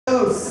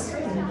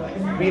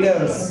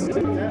Beatos.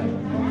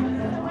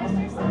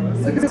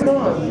 It's a good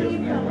song.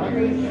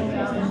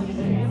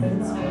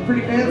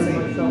 Pretty fancy.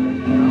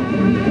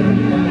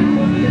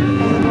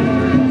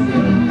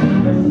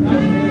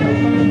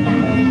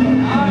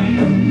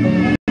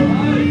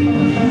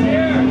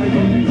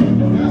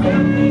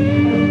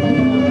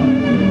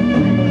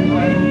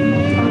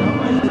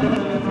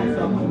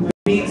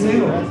 B2.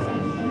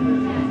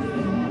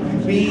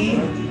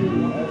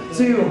 B2.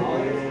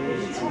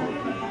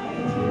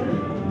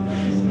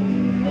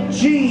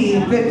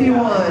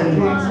 G51.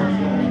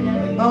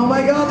 Oh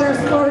my god,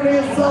 there's carne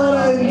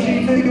asada in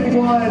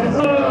G51.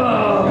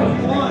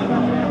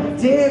 Ugh.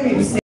 Damn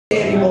you,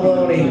 Sandy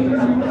Maloney.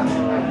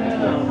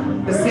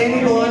 Is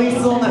Sandy Maloney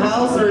still in the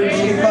house, or is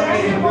she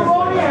fucking...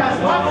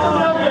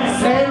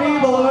 Sandy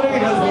Maloney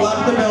has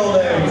left the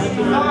building.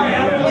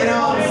 You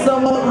know, I'm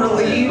somewhat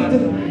relieved,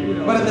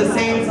 but at the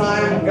same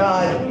time,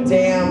 god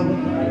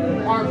damn.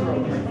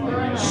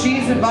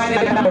 She's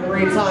invited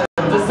every time.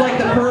 Just like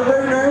the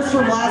pervert nurse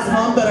from last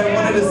month that I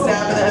wanted to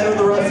stab in the head with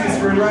a rusty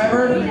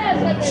screwdriver,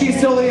 she's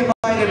totally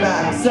invited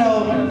back.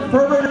 So,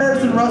 pervert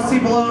nurse and Rusty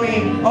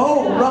Baloney.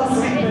 Oh,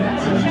 Rusty.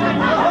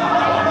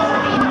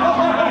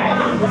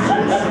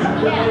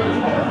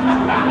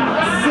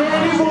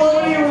 Sandy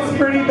Baloney was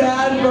pretty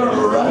bad, but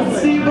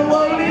Rusty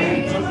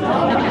Baloney?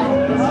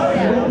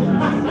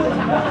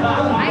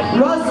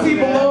 Rusty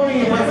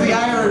Baloney was the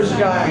Irish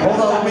guy. Hold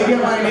on, let me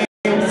get my name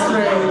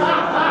straight.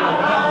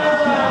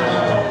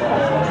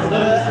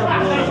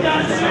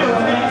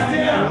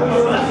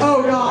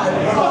 Oh God.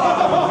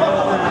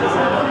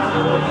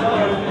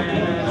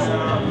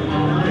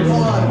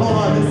 Hold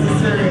on, this is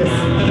serious.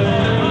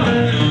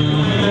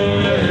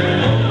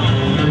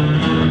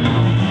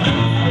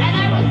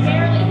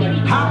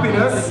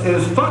 Happiness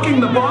is fucking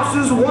the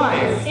boss's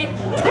wife.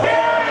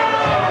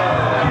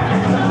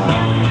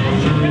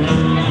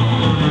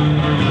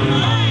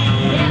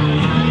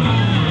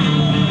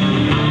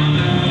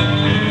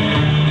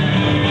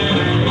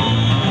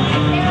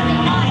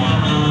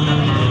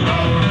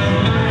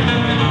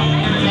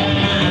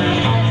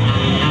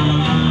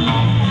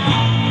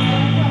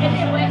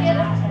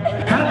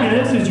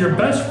 Happiness is your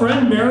best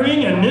friend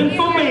marrying a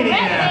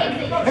nymphomaniac.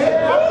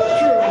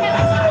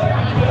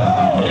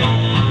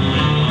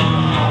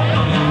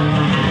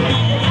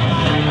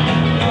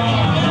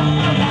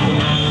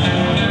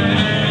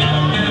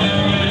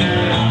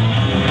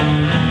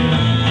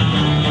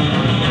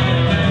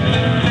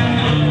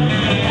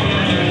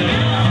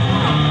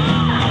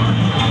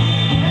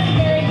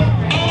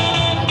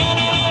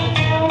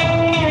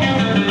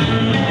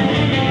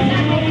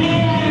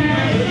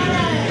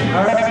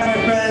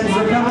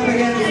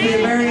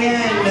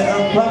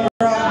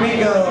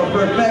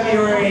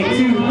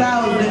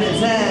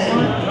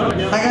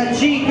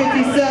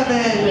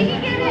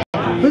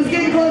 Who's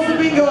getting close to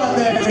bingo out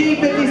there?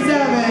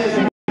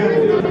 G57.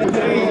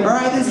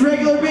 Alright, this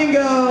regular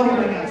bingo,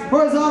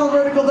 horizontal,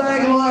 vertical,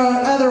 diagonal,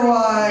 or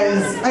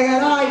otherwise. I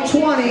got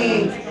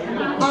I-20,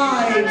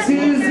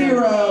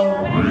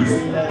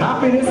 I-20.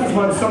 Happiness is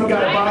when some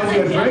guy buys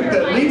you a drink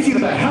that leaves you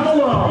the hell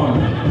alone.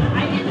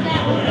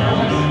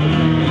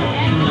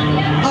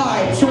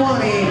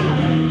 I-20,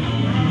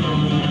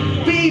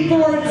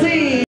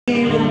 B14,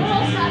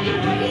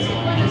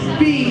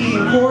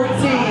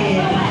 B14.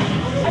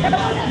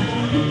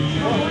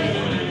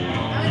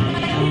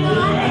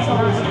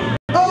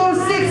 Oh,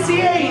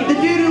 68! The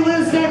dude who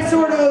lives next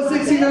door to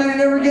 069 and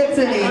never gets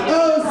any.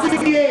 Oh,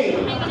 68!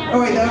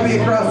 Oh wait, that would be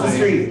across the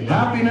street.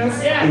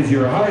 Happiness is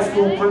your high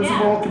school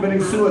principal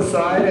committing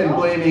suicide and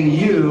blaming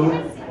you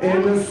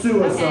in the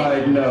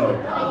suicide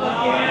note.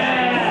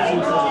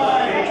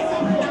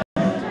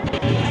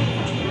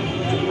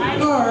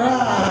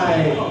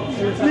 Alright.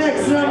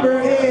 Next number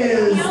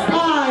is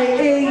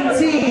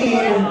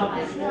I-18.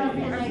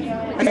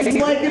 It's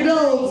like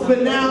adults,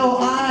 but now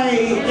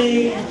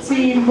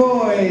I-18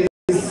 boys.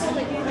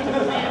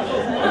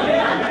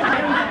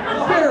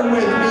 Bear with me,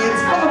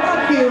 it's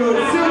fuck you.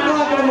 It's 2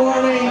 o'clock in the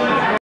morning.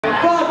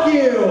 Fuck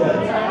you.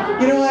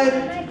 You know what?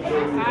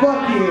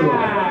 Fuck you.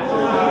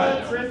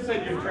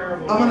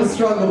 I'm gonna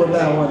struggle with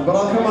that one, but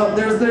I'll come up.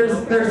 There's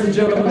a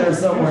joke in there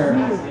somewhere.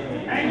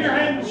 Hang your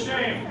head in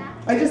shame.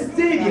 I just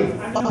did, you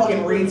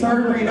fucking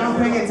retard. Were you not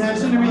paying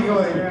attention to me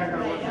going?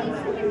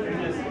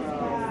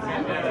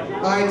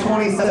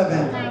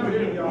 I-27. I'm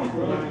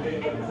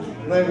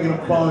not even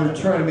gonna bother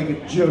trying to make a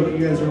joke.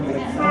 You guys are gonna be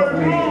like, fuck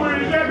me.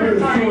 I'm gonna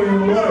throw you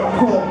what I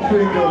call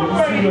bingo.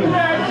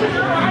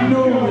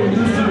 No one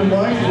listen to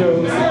my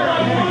jokes.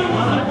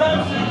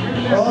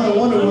 All I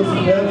wanted was a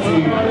Pepsi.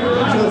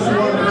 Just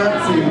one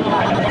Pepsi.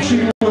 She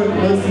wouldn't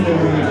listen to me.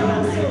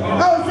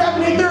 Oh,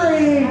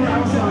 73!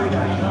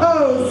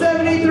 Oh,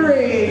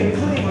 73!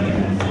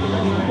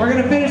 We're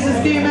gonna finish this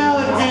game out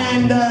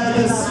and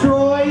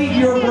destroy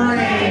your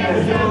brain.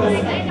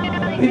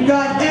 We've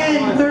got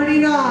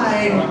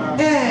N39,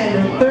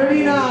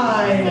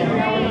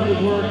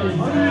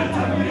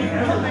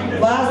 N39.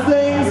 Last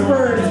things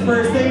first,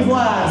 first things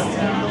last.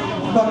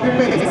 Fuck your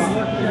face.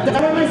 That's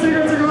why my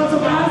cigarettes are going so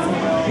fast?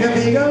 You have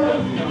ego?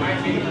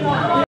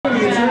 You're gonna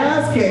get your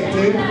ass kicked,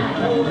 dude.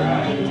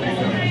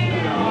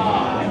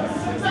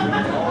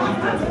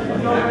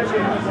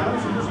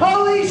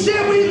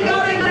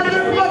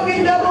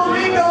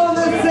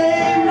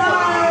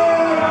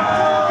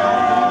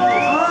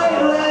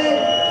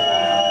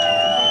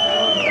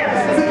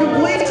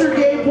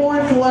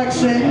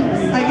 direction.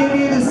 I give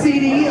you the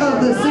CD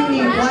of the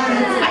Singing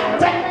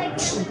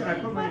Planets.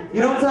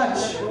 You don't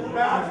touch.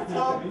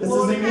 This is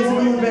a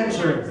musical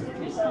adventure.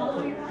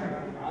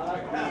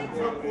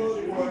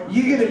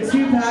 You get a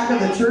 2-pack of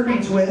the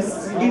Turby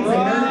Twist. You get a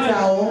nerd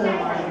towel.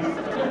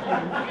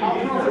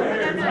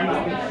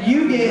 You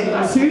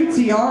get 2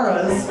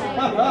 tiaras.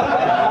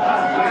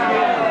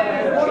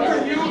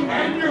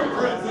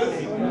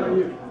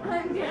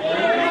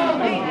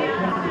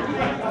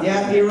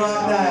 Yeah, you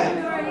rock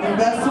that. And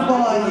best of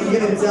all, you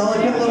get a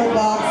delicate little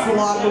box to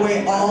lock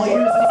away all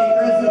your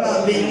secrets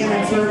about being in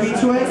a Turby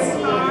Twist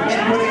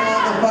and putting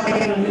on the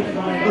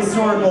fucking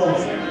snorkel.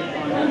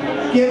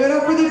 Give it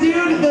up for the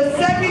dude, the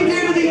second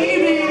dude of the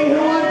evening who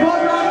won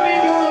Punk Rock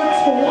Bingo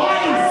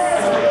twice!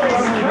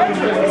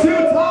 2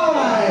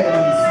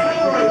 times!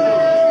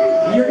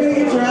 You're gonna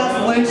get your ass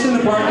lynched in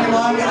the parking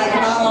lot and I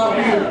cannot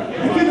offer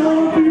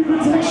you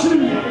protection!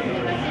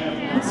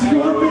 It's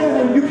your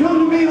bed! You come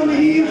to me on the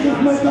eve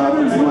of my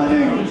daughter's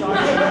wedding!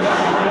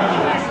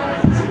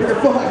 You're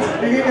fucked.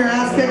 You're getting your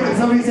ass kicked and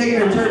somebody's taking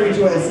your Turby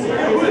Twist.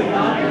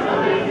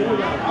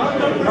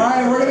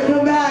 Alright, we're gonna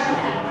come back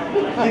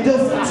in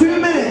just 2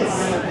 minutes.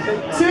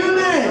 2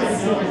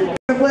 minutes. We're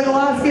gonna play the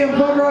last game of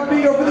Punk Rock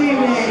Bingo for the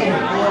evening.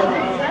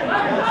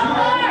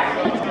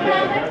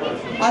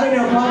 I don't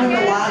know, probably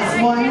the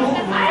last one.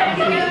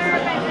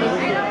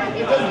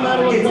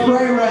 It's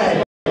bright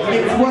red.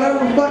 It's whatever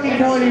fucking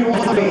color you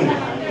want to be.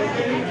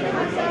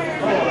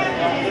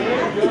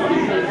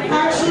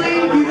 Actually,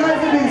 you guys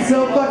have been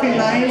so fucking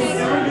nice.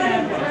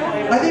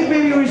 I think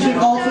maybe we should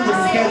alter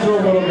the schedule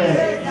a little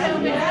bit.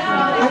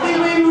 I think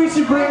maybe we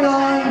should bring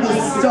on the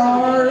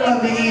star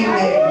of the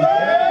evening.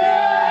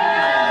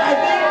 I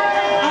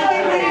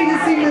think we need to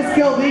see Miss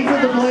Kelvika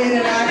the Blade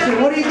in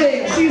action. What do you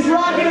think? She's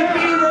rocking a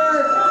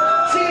fever.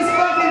 She's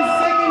fucking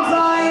sick and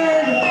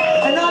tired.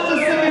 And not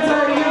just sick and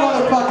tired of you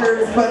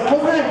motherfuckers, but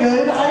wasn't that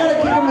good? I gotta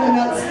kick him in the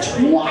nuts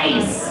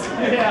twice.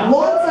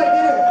 Once I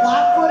did it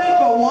flat-footed,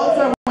 but once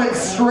I went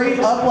straight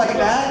up like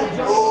that.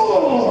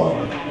 Ooh!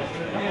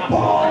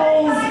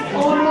 Balls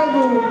on my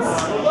boots.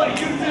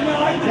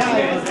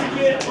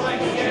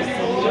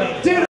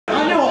 Dude, I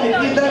know, if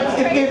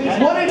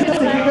what it does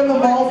to kick in the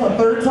balls a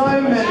third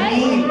time and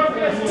me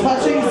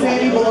touching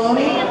Sandy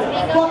Baloney,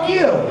 fuck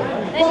you.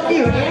 Fuck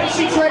you. And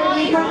she tried to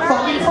eat my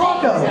fucking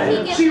taco.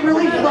 She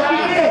really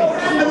fucking did.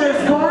 And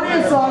there's carne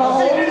asada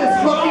all over this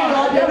fucking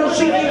goddamn, no,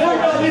 she ate my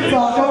fucking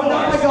taco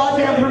without my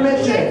goddamn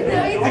permission.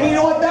 And you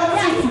know what,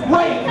 that's just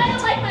rape.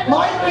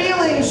 My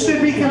feelings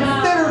should be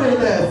considered in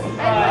this.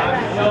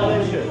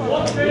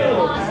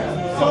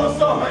 So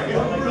sorry,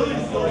 I'm really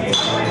sorry.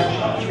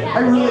 I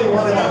really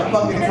wanted that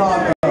fucking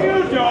taco.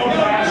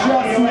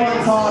 Just one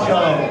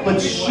taco, but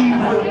she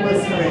wouldn't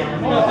listen to me.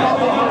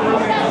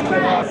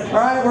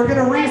 Alright, we're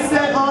gonna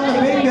reset on the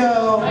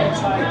bingo.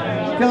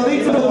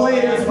 Kelvika the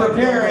Blade is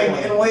preparing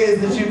in ways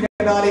that you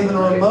cannot even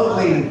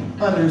remotely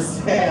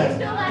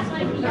understand.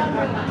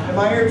 Am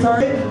I your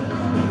target?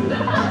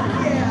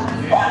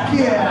 Fuck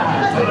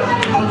yeah!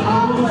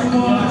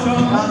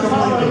 Not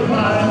completely.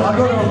 I'll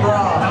go to a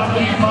bra.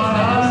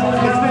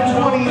 It's been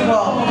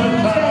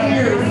 10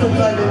 years since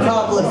I've been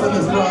topless in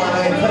this bra, and I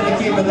intend to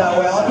keep it that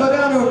way. I'll go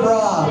down to a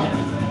bra.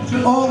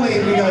 Only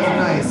if you guys are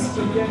nice.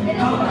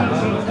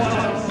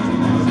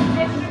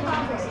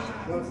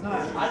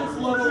 I just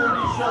love it when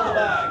you show the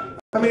bag.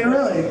 I mean,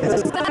 really.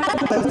 It's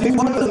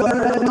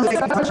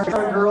a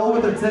girl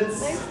with her tits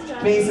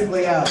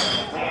basically out.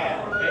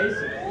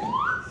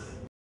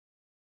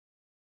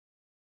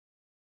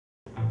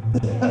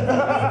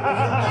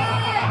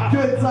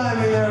 Good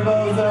timing there,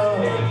 bozo.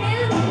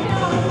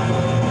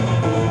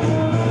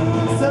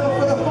 So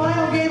for the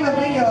final game of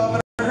bingo, I'm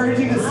going to urge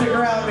you to stick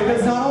around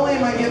because not only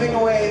am I giving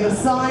away the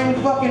signed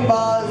fucking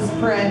Boz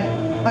print,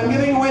 I'm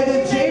giving away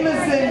the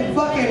Jameson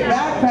fucking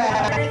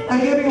backpack,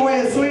 I'm giving away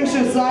a Swing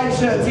Show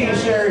Sideshow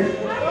t-shirt,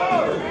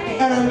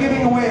 and I'm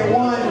giving away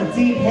one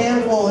deep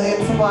handful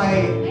into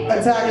my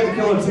Attack of the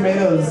Killer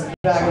Tomatoes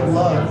bag of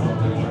love.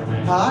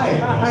 Hi,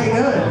 how you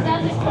doing?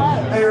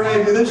 Are you ready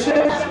to do this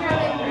shit?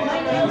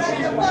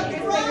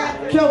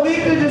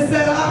 Kelvika just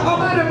said,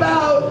 I'm at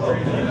about,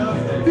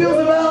 feels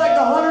about like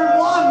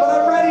 101, but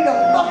I'm ready to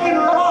fucking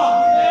rock.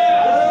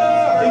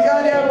 You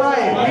goddamn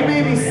right. We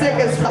may be sick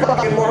as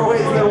fuck in more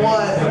ways than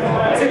one.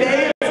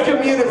 Today is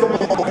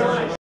communicable,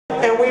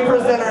 and we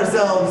present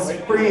ourselves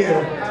for you.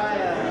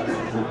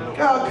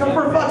 Oh, come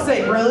for fuck's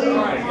sake, really?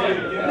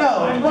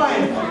 No,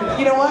 fine.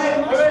 You know what?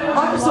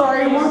 I'm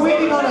sorry, we're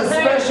waiting on a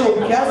special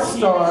guest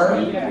star.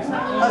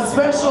 A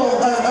special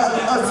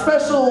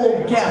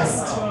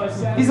guest.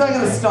 He's not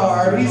gonna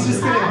star, he's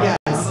just gonna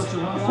guest.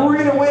 But we're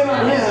gonna wait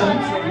on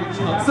him.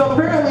 So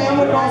apparently I'm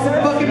gonna call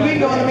some fucking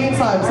bingo in the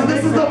meantime. So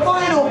this is the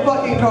final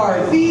fucking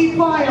card. The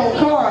final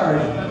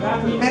card.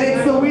 And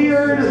it's the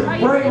weird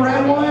bright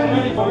red one.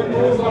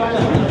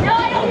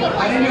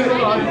 I didn't do it.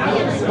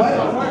 What?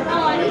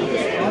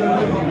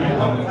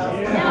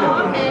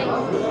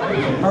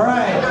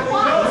 Alright,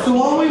 so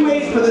while we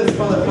wait for this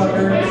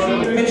motherfucker,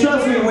 and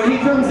trust me, when he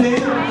comes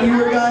in,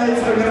 you guys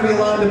are going to be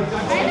allowed to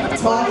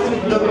talk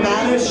the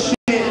maddest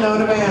shit known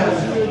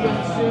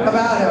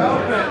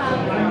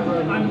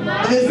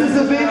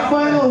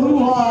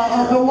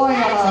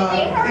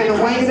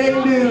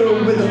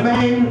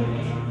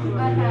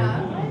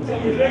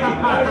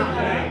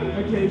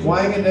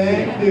Wang and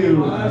Dang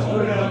do.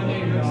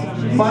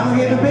 Final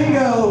game of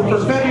bingo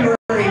for February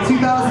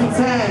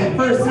 2010.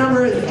 First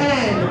number is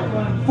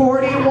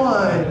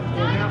N41.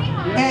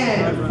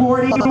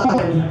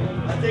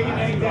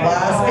 N41.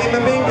 Last game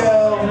of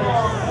bingo.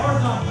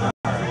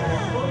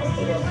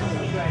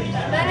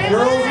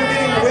 Girls are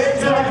getting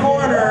whipped in the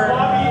corner,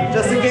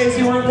 just in case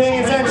you weren't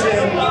paying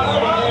attention.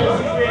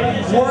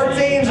 Quartz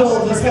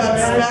Angel just got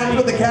smacked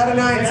with the cat of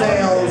nine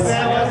tails.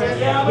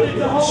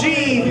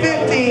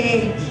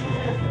 G50,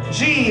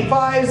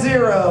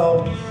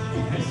 G50.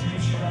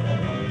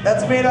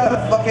 That's made out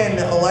of fucking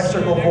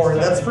electrical cord.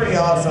 That's pretty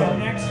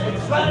awesome. It's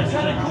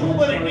kind of cool,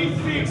 but it needs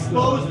to be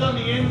exposed on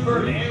the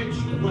invert edge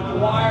with the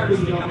wires.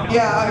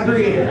 Yeah,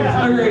 agreed.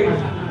 Agreed.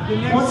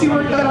 Once you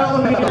work that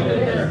out, let me know.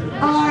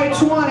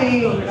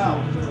 I-20,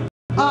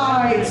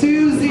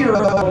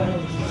 I-20.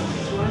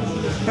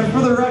 And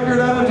for the record,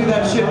 I don't do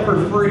that shit for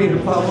free in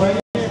public.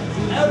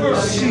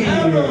 Shit.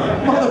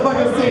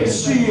 Motherfuckers say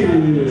shit.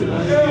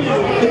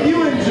 If you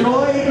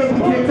enjoy getting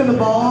kicked in the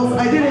balls,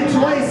 I did it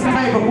twice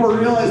tonight before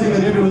realizing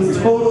that it was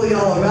totally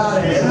all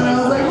about it. And then I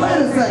was like,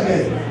 wait a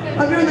second.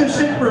 I'm doing this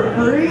shit for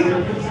free?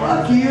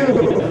 Fuck you.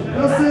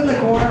 Go sit in the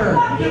corner.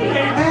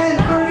 And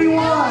 31.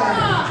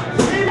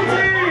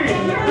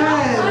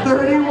 And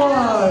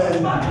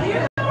 31.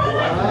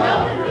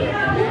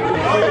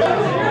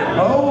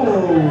 Oh.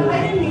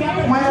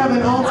 Might have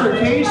an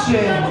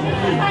altercation.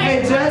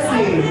 Hey,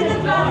 Jesse.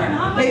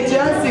 Hey,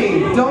 Jesse.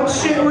 Don't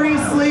shit where you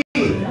sleep.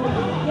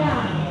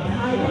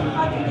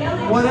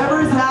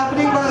 Whatever's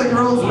happening by the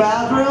girls'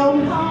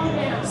 bathroom,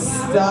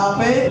 stop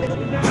it.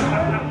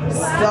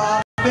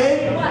 Stop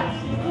it.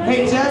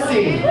 Hey,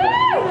 Jesse.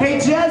 Hey,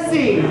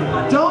 Jesse.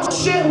 Don't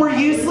shit where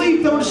you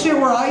sleep. Don't shit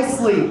where I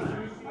sleep.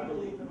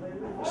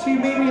 She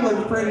made me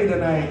look pretty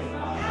tonight.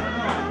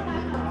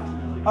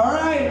 All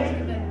right.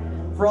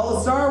 For all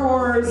the Star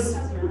Wars.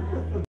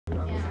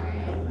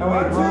 Oh,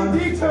 wait,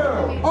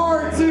 R2-D2.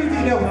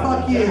 R2-D2.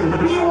 Fuck you.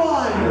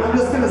 B1. I'm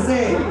just going to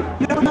say it.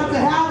 You don't have to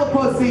have a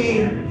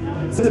pussy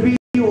to be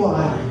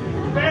one.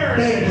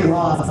 Thank you,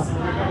 Ross.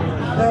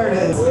 There it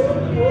is.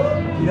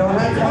 You don't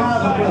have to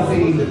have a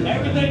pussy to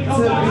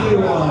be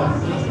one.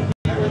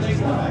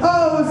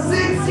 Oh,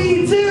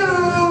 62!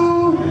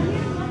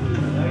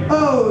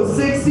 Oh,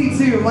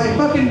 62. My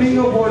fucking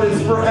bingo board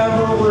is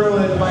forever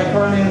ruined by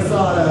carne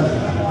asada.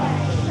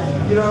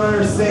 You don't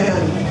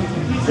understand.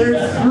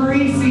 There's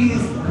greasy,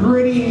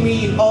 gritty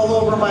meat all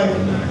over my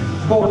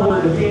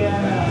board.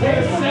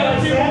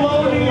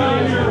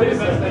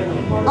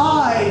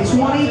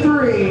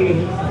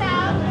 I-23.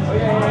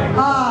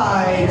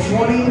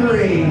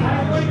 I-23.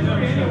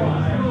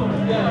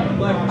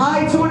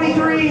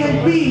 I-23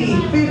 and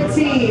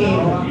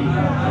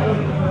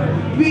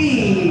B-15.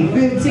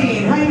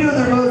 B-15. How you doing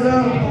there, Mozo?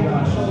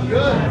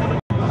 Good.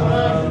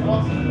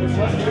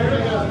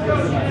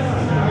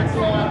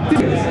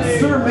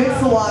 Sir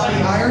Mix-a-Lot, the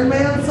Iron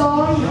Man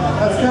song?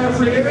 That's kind of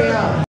freaking me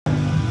out.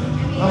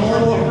 I'm a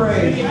little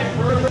afraid.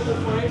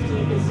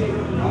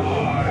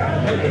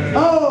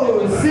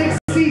 Oh,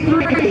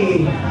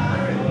 63.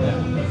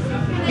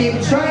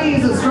 In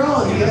Chinese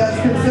astrology, that's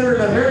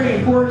considered a very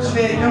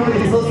unfortunate.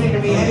 Nobody's listening to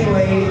me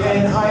anyway,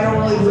 and I don't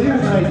really believe in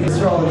Chinese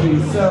astrology,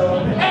 so.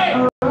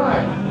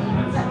 Alright.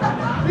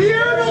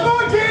 You're the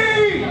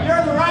monkey!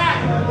 You're the rat!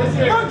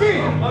 Monkey!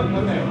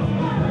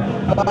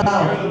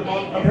 Wow.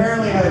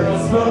 Apparently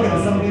I've spoken to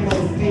some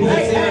people's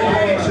deepest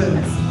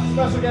inclinations.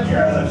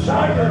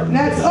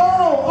 Next,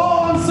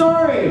 oh, I'm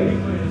sorry.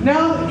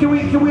 Now, can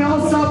we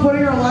all stop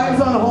putting our lives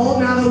on hold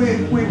now that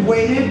we've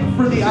waited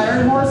for the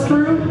Iron Horse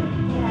crew?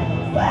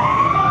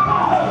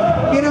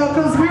 You know,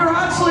 because we were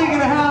actually going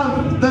to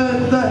have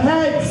the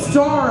head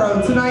star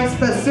of tonight's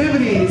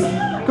festivities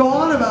go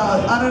on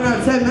about, I don't know,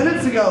 10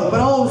 minutes ago, but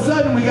all of a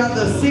sudden we got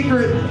the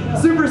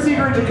super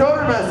secret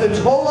decoder message.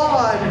 Hold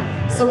on,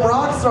 some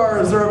rock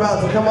stars are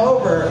about to come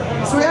over.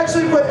 So we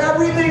actually put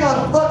everything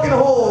on fucking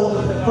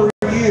hold for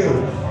you.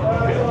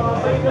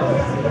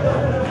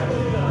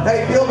 How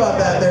you feel about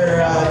that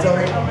there,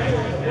 Tony?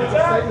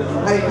 How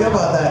you feel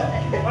about that?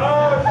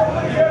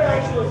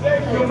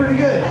 Feel pretty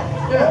good.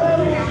 Yeah.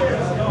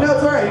 No,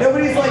 it's alright.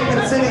 Nobody's like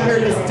been sitting here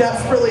just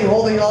desperately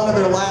holding on to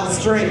their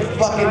last drink,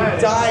 fucking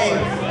dying.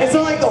 It's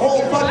not like the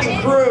whole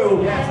fucking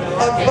crew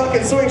of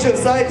fucking Swing Show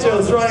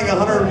Sideshows running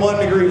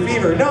 101-degree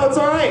fever. No, it's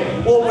alright.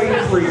 We'll wait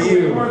for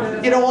you.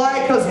 You know why?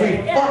 Because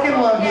we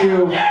fucking love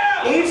you.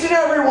 Each and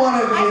every one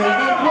of you,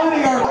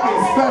 including our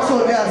special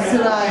guest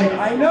tonight,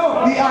 I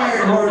know. the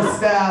Iron Horse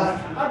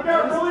staff. I've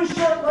got really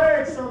short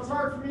legs, so it's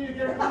hard for me to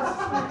get across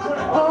the street quick.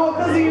 Oh,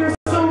 because you're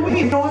so weak.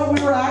 You know what?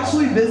 We were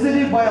actually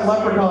visited by a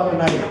leprechaun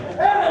tonight.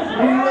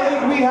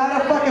 We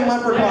had a fucking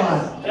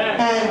leprechaun.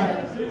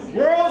 And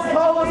World's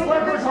tallest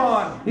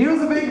leprechaun. he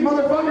was a big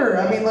motherfucker.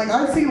 I mean, like,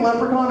 I've seen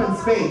leprechaun in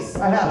space.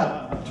 I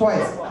have.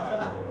 Twice.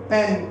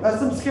 And that's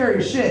some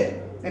scary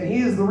shit. And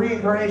he is the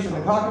reincarnation,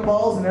 the cock and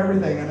balls and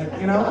everything.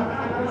 And, you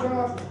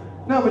know?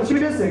 No, but you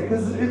missed it,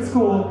 because it's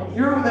cool.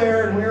 You're over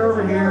there, and we're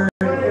over here.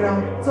 And, you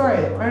know, it's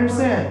alright. I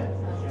understand.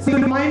 So do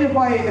you mind if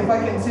I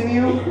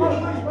continue?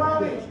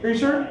 Are you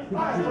sure?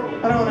 I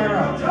don't want to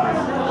interrupt.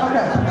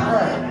 Okay,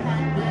 alright.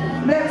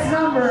 Next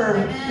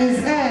number is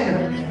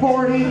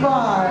N45.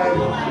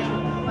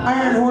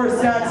 Iron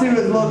Horse Tattoo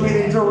is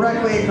located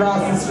directly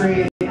across the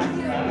street.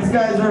 These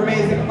guys are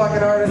amazing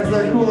fucking artists.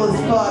 They're cool as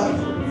fuck.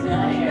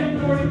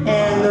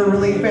 And they're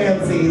really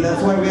fancy.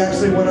 That's why we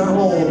actually went on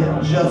hold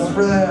just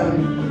for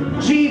them.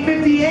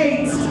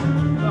 G58.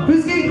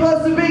 Who's getting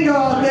close to bingo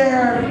out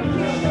there?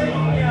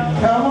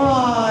 Come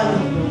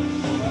on.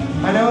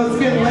 I know it's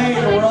getting late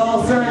and we're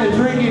all starting to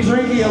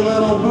drinky a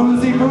little,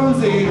 boozy.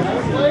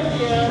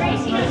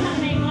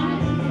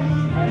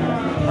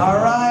 All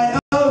right.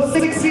 Oh,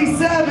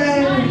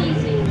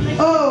 67.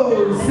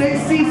 Oh,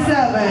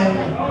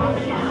 67.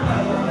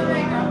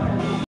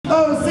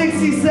 Oh,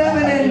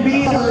 67 and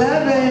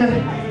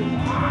B11.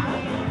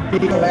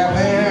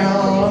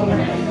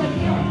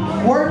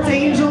 Worked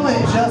Angel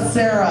and Just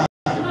Sarah.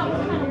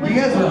 You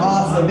guys are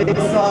awesome. They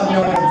still have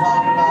no idea what I'm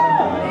talking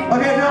about.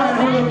 Okay, no,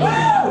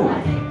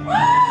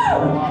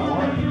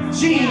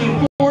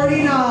 G49.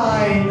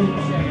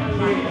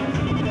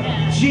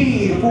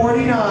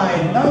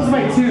 G49. That was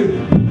my tooth.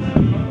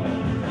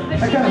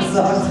 That kind of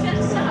sucks.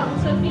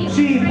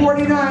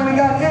 G49. We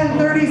got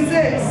N36.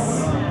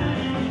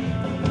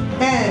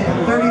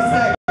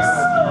 N36.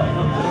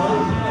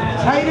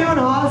 How you doing,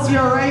 Hoss? You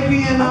alright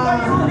being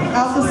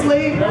out to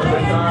sleep?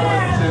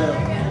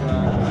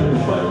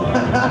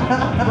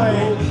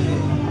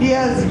 He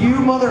has "you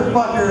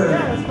motherfucker"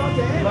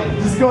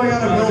 just going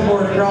on a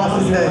billboard across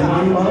his head.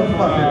 You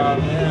motherfucker.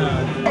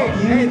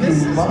 You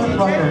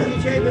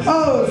motherfucker.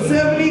 Oh,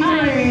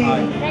 73.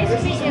 Nice to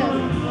meet you.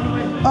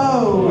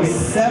 Oh,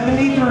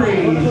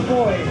 73. You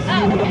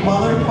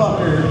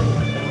motherfucker.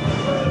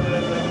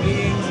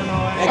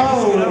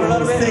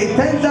 Oh,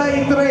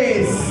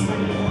 73.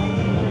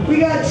 We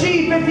got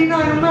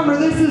G59. Remember,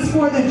 this is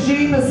for the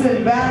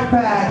Jameson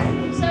backpack.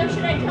 So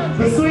should I come?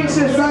 The Swing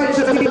Shift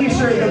Sideshow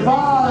t-shirt, the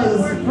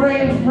Boz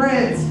framed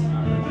print,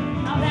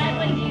 How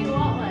badly do you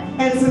want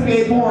one? and some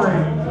gay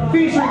porn,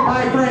 featuring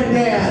my friend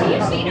Dan.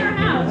 You've seen our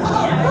house.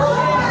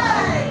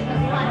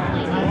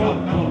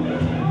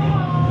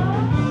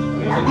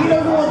 He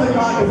doesn't want the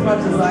cock as much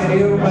as I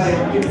do, but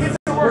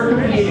we're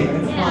competing.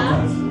 It's a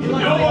contest.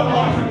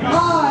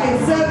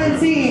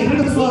 I-17. He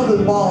just loves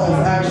his balls,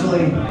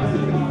 actually.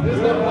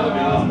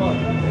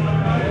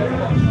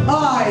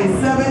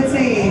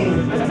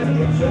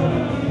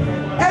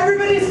 I-17.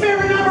 Everybody's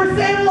favorite number,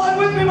 say it along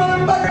with me,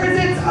 motherfuckers.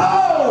 It's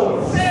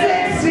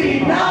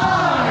O69.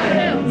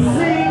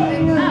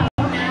 Sing.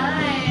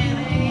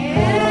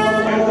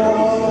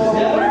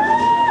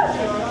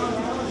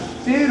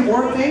 Dude,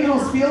 Worked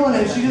Angel's feeling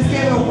it. She just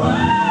gave a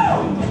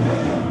wow.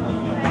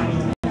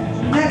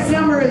 Next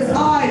number is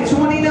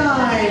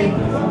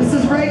I-29. This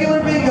is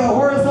regular bingo,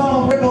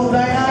 horizontal wiggle,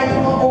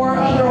 diagonal or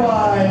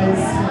otherwise.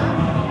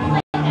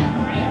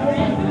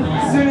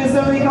 As soon as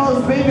somebody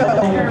calls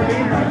bingo,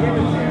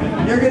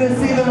 you're gonna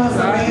see the most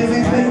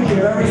amazing thing you've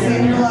ever seen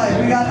in your life.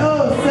 We got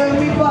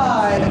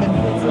O75.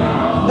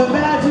 The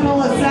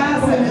vaginal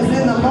assassin is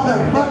in the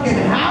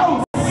motherfucking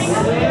house.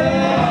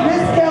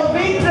 Miss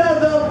Calvita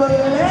the Blade.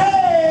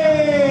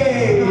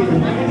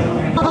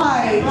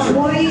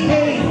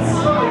 I-28.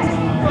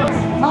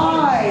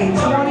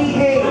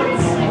 I-28.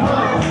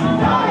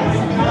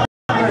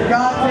 You're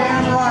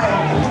goddamn right.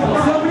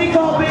 Somebody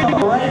call bingo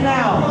right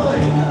now.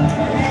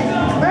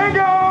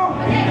 Bingo!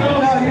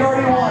 No, you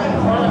already won.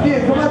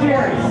 Dude, come up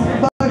here.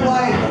 Thug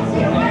life.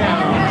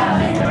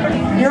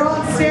 You're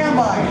on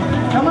standby.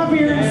 Come up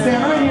here and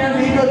stand right here.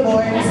 Be a good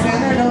boy.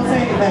 Stand there, don't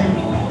say anything.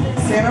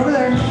 Stand over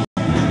there.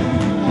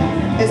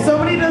 If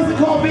somebody doesn't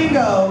call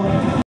bingo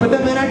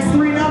within the next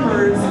 3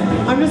 numbers,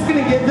 I'm just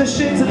gonna give this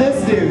shit to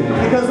this dude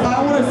because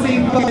I want to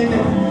see fucking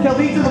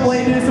Calvita the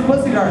Blade do some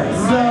pussy darts.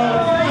 So you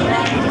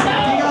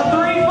got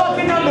 3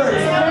 fucking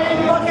numbers.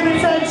 Pay fucking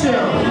attention.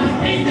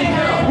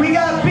 We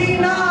got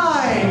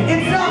B9.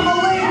 It's not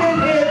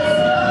malignant. It's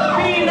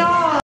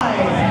B9.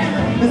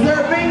 Is there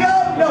a bingo?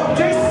 No.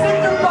 Just stick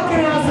their fucking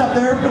ass up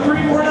there for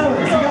 3 more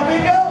numbers. You got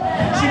bingo?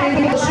 She made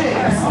me shit.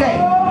 Stay.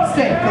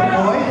 Stay. Good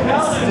boy.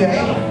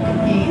 Stay.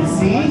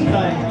 Easy.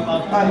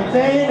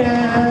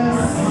 Athenas.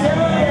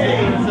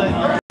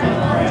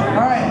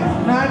 Alright.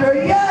 Now,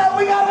 yeah,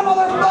 we got a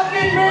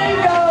motherfucking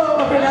bingo!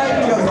 Okay, now you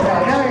can go,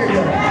 Scott. Now you're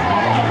good.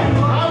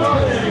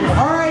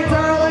 Alright,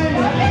 darling.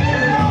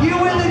 You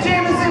win the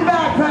Jameson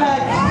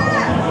backpack.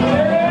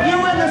 You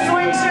win the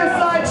Swing Shift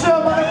Sideshow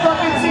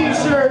motherfucking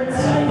t-shirts.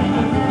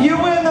 You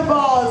win the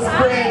Boz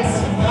prints.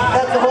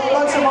 That's a whole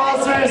bunch of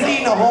monsters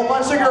eating a whole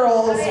bunch of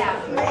girls.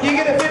 You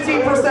get a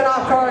 15%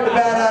 off card to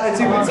Bad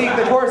Attitude Boutique,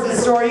 the Courses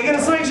store. You get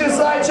a Swing Shift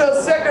Sideshow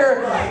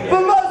sticker.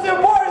 But most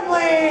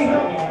importantly,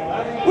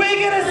 we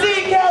get to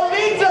see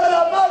Calvita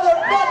the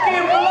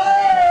motherfucking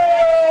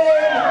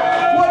Blade!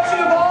 What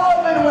you've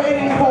all been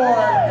waiting for.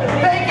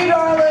 Thank you,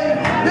 darling.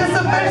 This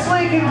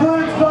officially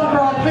concludes Punk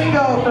Rock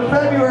Bingo for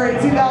February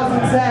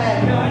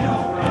 2010.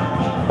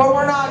 But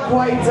we're not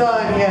quite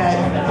done yet.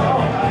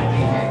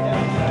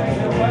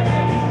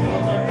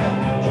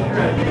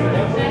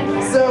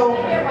 So,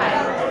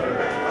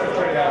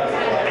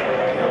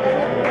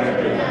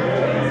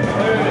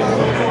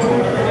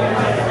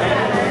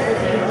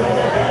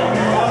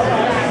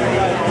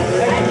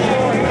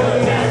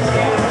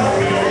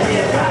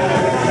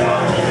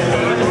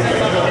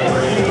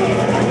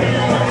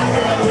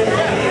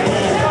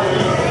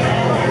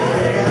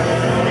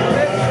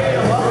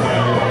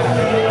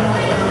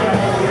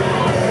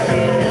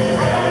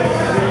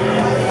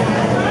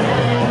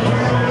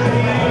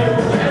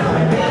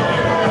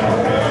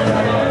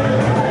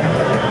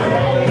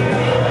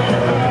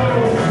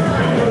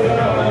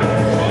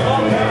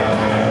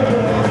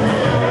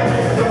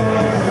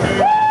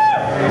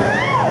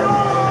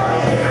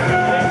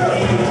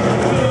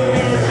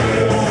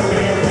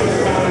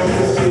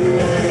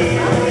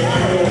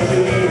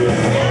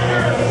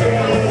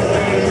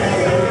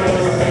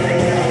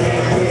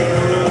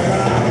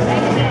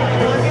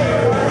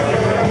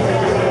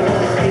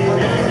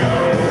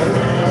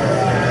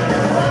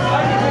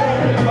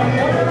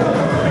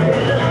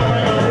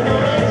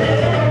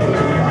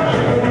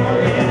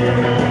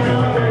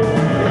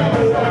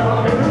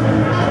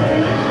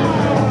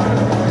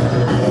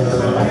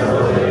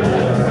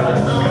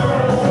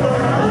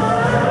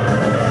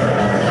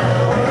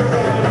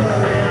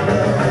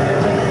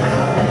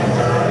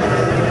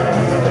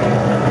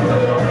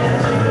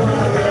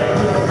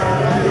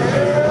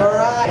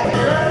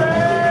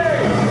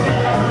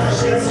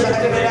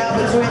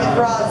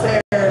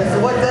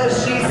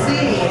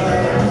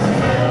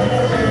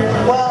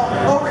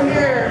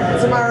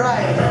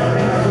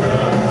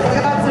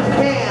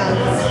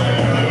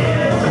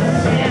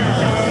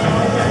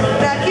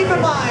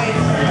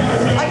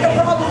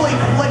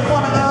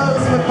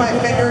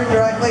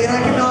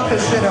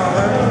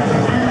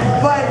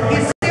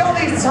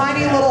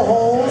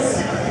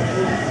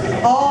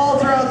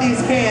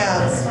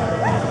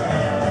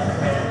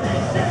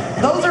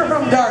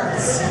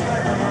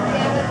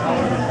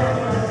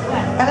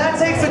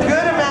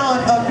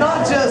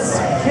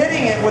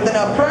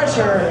 enough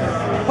pressure,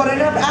 but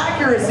enough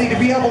accuracy to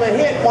be able to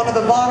hit one of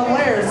the bottom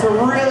layers to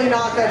really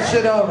knock that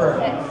shit over.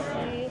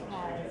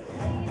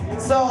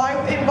 So I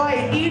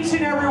invite each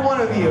and every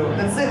one of you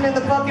that's sitting in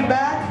the fucking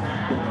back,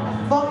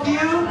 fuck you,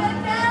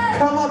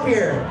 come up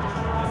here.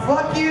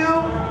 Fuck you,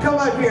 come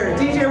up here.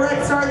 DJ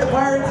Rexart, the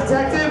pirate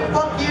detective,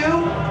 fuck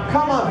you,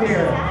 come up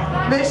here.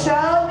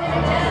 Michelle,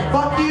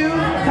 fuck you,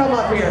 come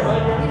up here.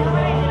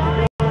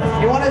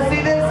 You want to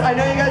see this? I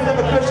know you guys have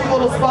a cushy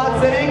little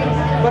spot sitting,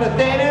 but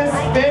Athanas,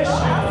 Fish,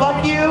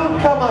 fuck you,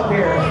 come up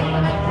here.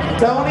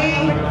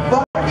 Tony,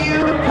 fuck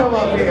you, come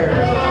up here.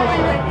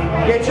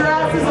 Get your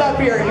asses up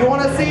here. You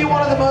want to see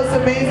one of the most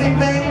amazing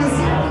things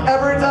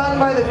ever done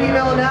by the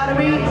female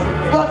anatomy?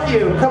 Fuck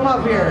you, come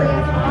up here.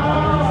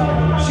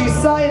 She's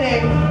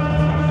sighting.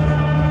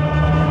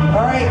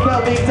 All right,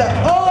 Kelvita.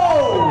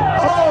 Oh!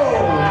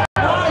 Oh!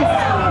 Nice!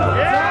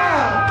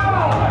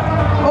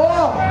 Yeah!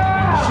 Oh!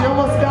 She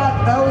almost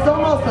got, that was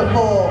almost the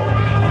full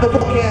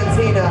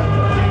cantina.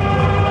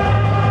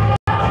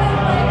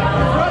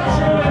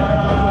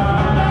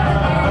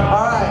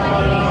 All right.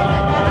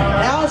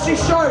 Now she's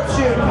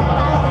sharpshooting.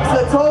 It's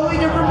a totally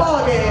different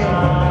ballgame.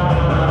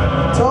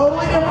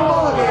 Totally different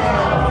ballgame.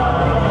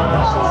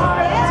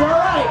 It's all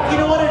right. You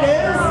know what it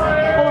is?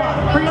 Hold on.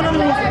 Bring down the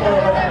music a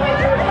little bit.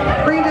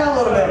 Bring it down a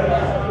little bit.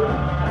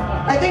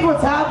 I think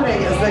what's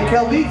happening is that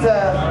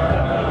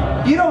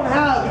Kelvita, you don't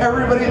have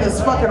everybody in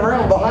this fucking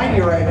room behind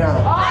you right now.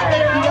 I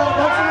think you got a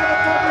bunch of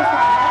motherfuckers.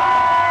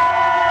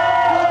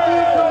 Fuck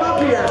you, come up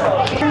here.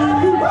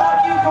 Fuck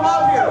you, come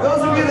up here.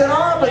 Those of you that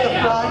are up at the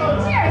front,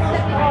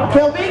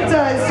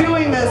 Kelvita is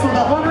doing this with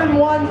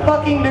 101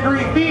 fucking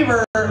degree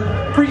fever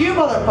for you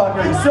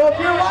motherfuckers. So if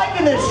you're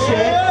liking this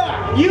shit,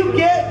 you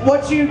get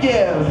what you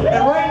give.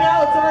 And right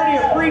now it's already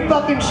a free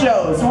fucking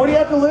show. So what do you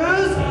have to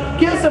lose?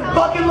 Give some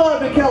fucking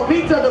love to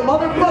Kelvita, the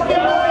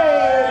motherfucking blade.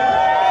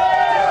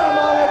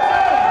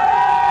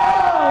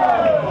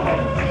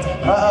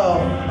 Uh-oh.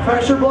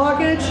 Pressure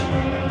blockage?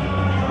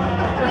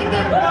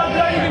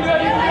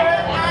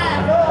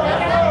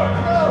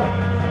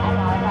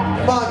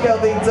 Come on,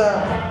 Kelvita.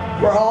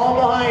 We're all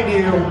behind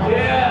you.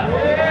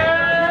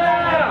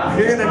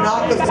 You're gonna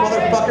knock this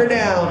motherfucker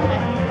down.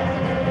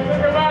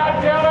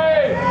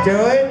 Do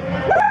it.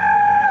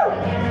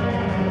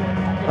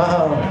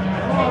 Uh-oh.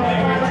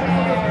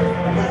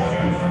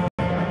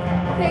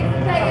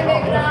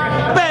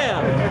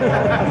 Bam!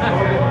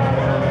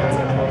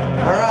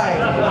 All right.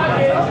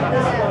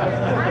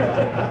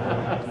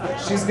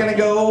 She's gonna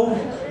go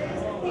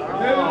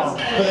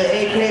for the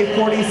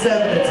AK-47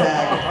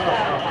 attack.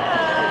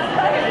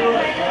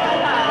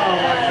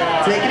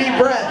 Take a deep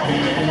breath.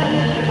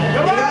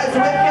 You guys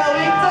with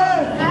Kelvita?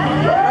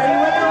 Are you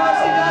with her while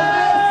she does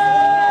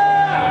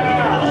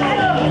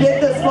this? Get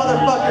this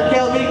motherfucker,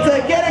 Kelvita.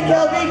 Get it,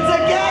 Kelvita.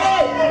 Get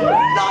it!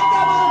 Knock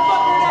that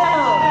motherfucker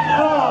down.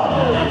 Oh.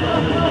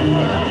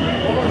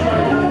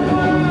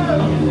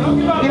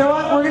 You know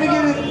what?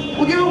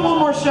 We'll give it one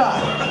more shot.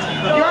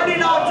 You already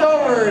knocked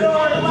over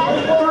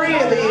 3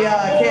 of the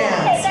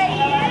cans.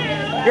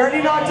 You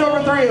already knocked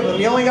over 3 of them.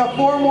 You only got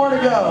 4 more to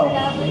go.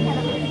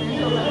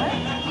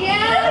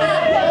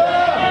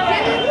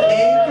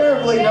 Aim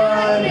carefully,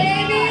 darling.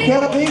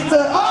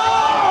 Kelvita. Oh!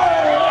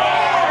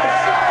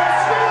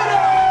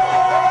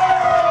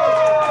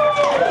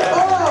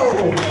 Oh!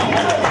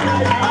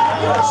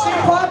 She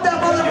popped that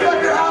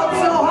motherfucker out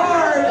so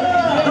hard,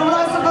 the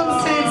rest of them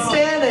stayed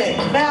standing.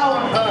 Now,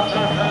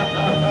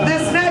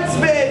 this next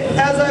bit,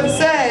 as I've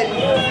said,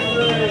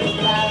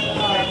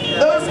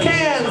 those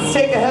cans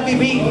take a heavy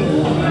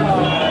beating.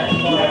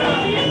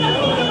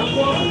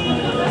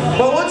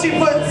 But once you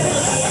put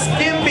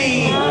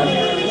skimpy,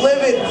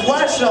 livid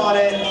flesh on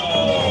it,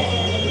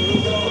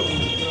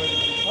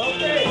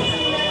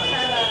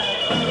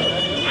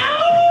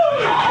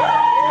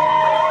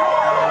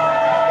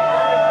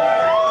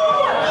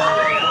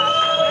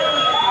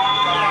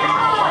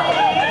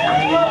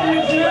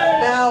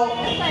 now,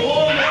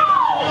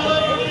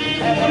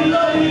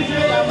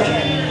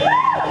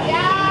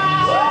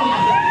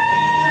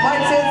 my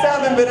tits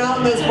haven't been out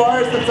in this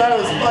bar since I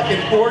was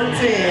fucking 14.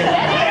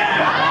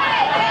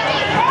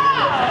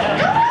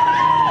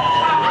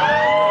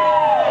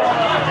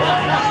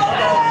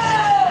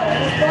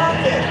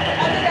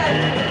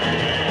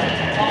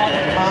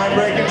 I'm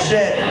breaking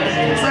shit.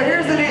 So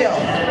here's the deal.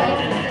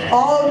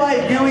 All of my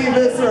gooey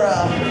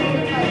viscera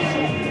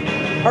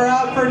are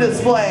out for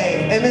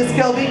display, and Miss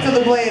Kelvita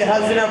the Blade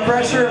has enough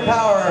pressure and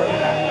power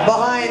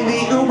behind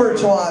the uber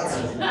twats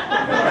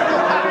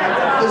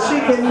that she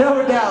can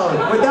no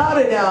doubt, without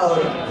a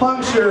doubt,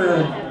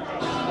 puncture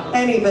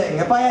anything.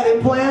 If I had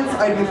implants,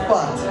 I'd be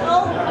fucked.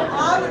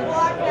 I would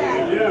block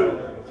that.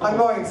 I'm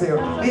going to.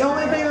 The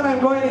only thing that I'm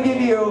going to give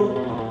you,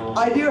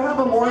 I do have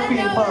a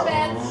morphine pump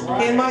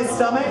in my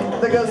stomach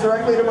that goes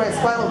directly to my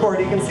spinal cord.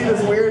 You can see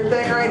this weird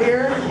thing right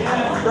here,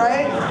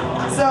 right?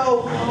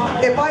 So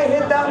if I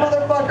hit that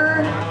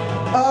motherfucker,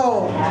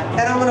 oh,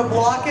 and I'm gonna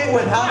block it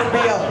with how to be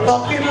a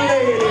fucking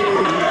lady.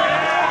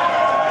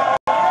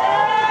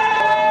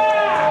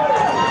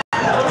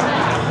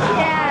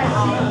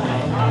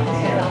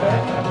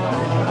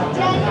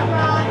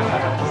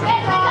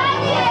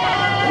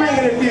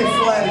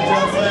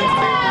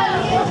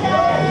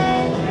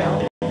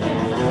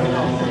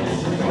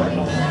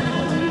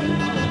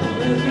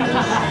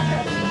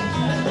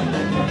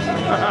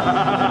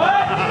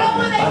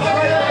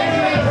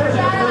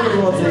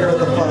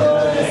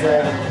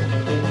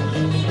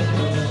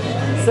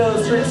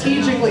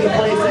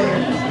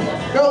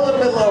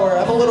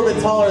 little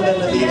bit taller than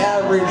the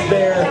average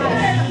bear,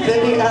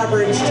 than the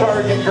average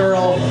target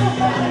girl.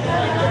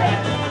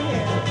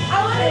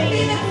 I want to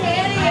see the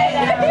candy right?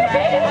 I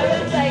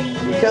was like,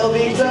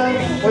 Kelvita,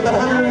 with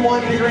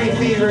 101-degree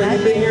fever,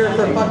 you've been here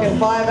for fucking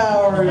 5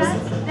 hours,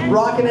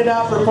 rocking it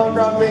out for Punk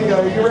Rock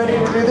Bingo. Are you ready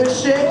to do this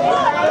shit?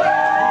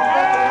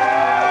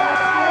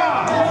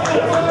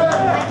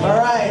 All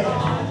right.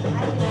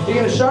 You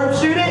gonna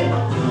sharpshoot it?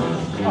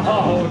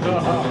 Oh,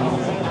 no.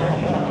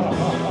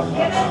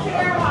 give it to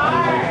her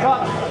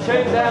heart.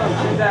 Shoot down,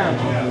 shoot down.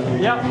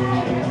 Yep.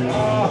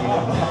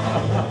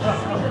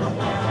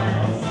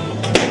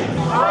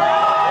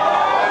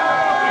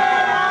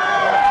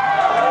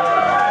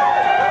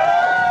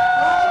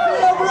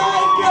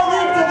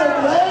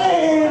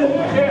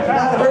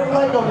 That hurt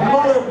like a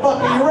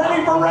motherfucker. You ready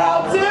for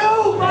round 2?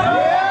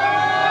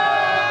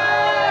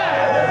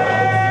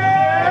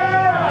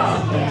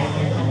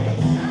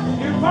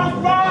 You punk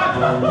rock!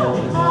 Come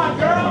on,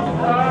 girl!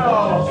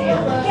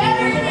 Get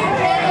her in your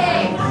kitty.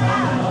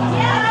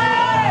 Get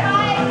her.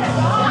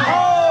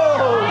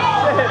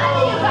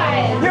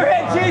 You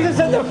hit Jesus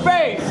in the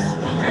face!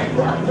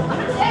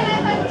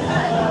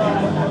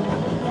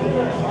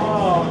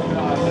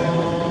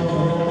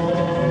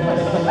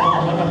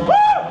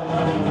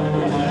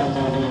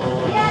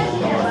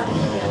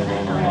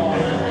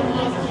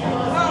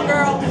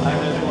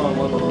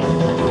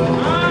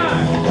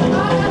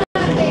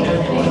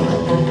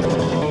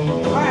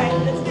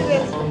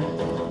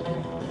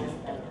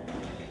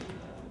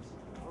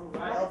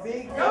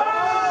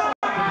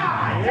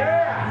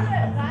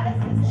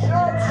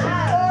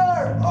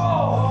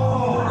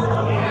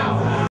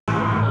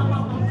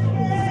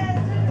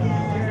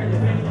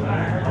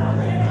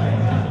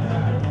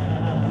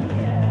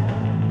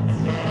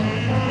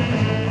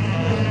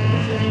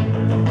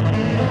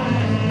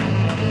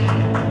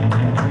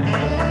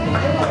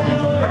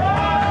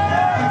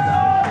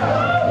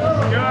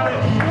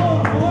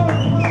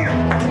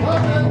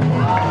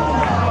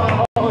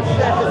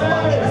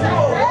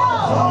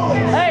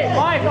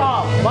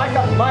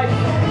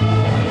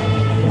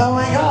 Oh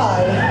my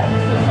god.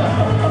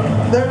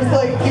 There's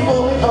like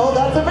people, oh,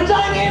 that's a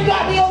vagina, you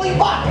got me, holy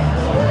fuck!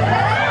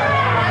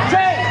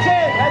 Chin,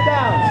 head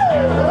down.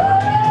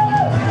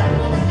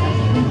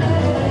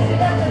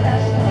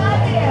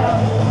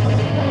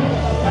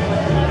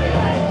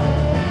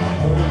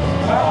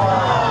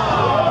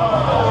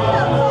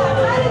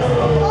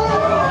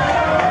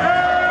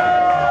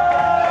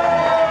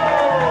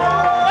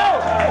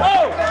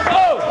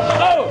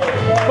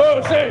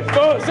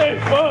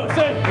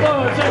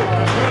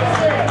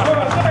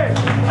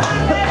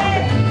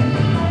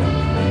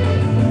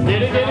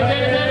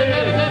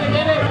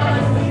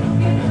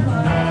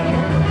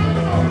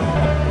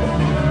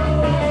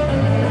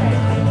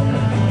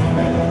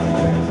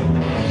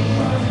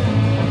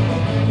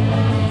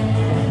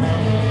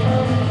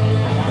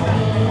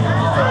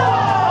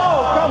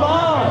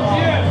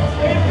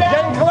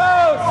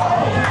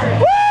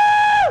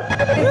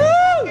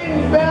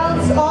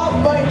 Bounce off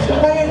my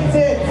giant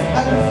tits.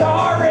 I'm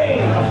sorry.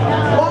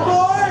 One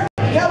more?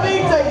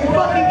 Kelvita, you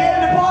fucking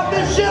getting to pop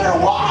this shit or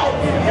what?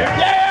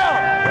 Yeah!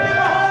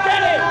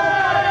 Get it!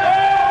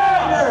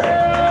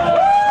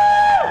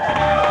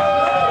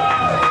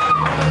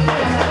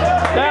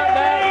 Down,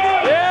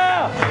 yeah!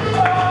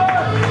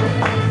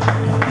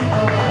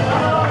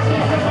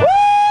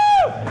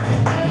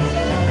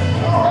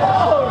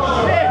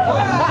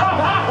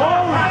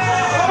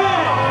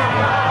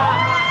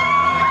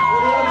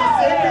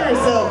 Save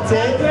yourself,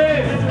 tit.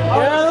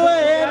 Get out of the way,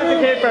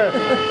 advocate first.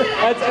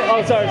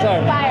 Oh, sorry.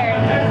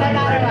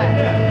 Fired.